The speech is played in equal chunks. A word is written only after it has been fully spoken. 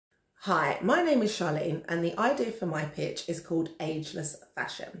Hi, my name is Sharleen and the idea for my pitch is called Ageless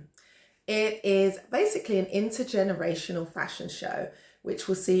Fashion. It is basically an intergenerational fashion show which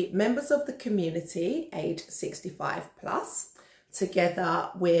will see members of the community aged 65 plus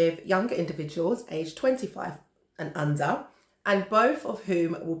together with younger individuals aged 25 and under, and both of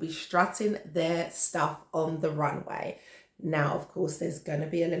whom will be strutting their stuff on the runway. Now, of course, there's going to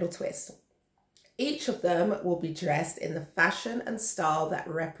be a little twist. Each of them will be dressed in the fashion and style that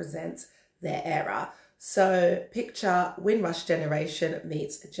represents their era. So picture Windrush Generation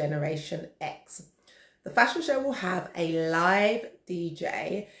meets Generation X. The fashion show will have a live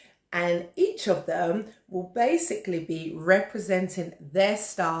DJ and each of them will basically be representing their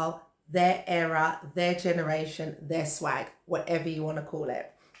style, their era, their generation, their swag, whatever you want to call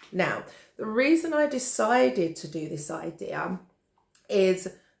it. Now, the reason I decided to do this idea is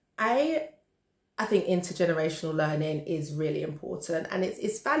I think intergenerational learning is really important and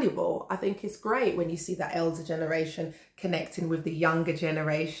it's valuable. I think it's great when you see that elder generation connecting with the younger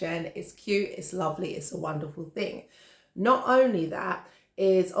generation. It's cute, it's lovely, it's a wonderful thing. Not only that,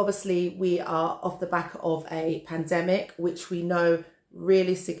 is obviously we are off the back of a pandemic, which we know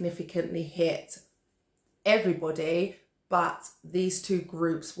really significantly hit everybody, but these two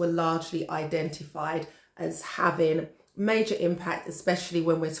groups were largely identified as having major impact, especially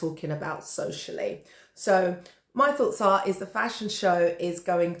when we're talking about socially. So my thoughts is the fashion show is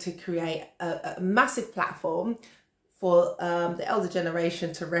going to create a massive platform for the elder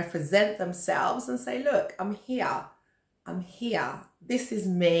generation to represent themselves and say, look, I'm here, this is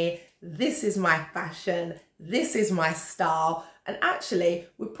me, this is my fashion, this is my style. And actually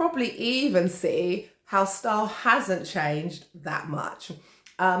we'll probably even see how style hasn't changed that much.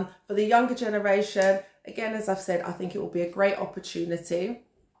 For the younger generation, again, as I've said, I think it will be a great opportunity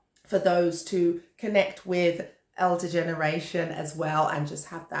for those to connect with elder generation as well and just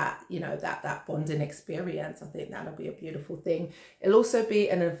have that, you know, that bonding experience. I think that'll be a beautiful thing. It'll also be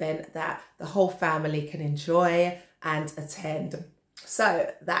an event that the whole family can enjoy and attend.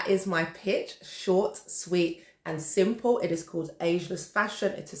 So that is my pitch, short, sweet and simple. It is called Ageless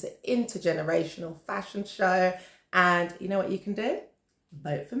Fashion. It is an intergenerational fashion show. And you know what you can do?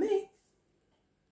 Vote for me.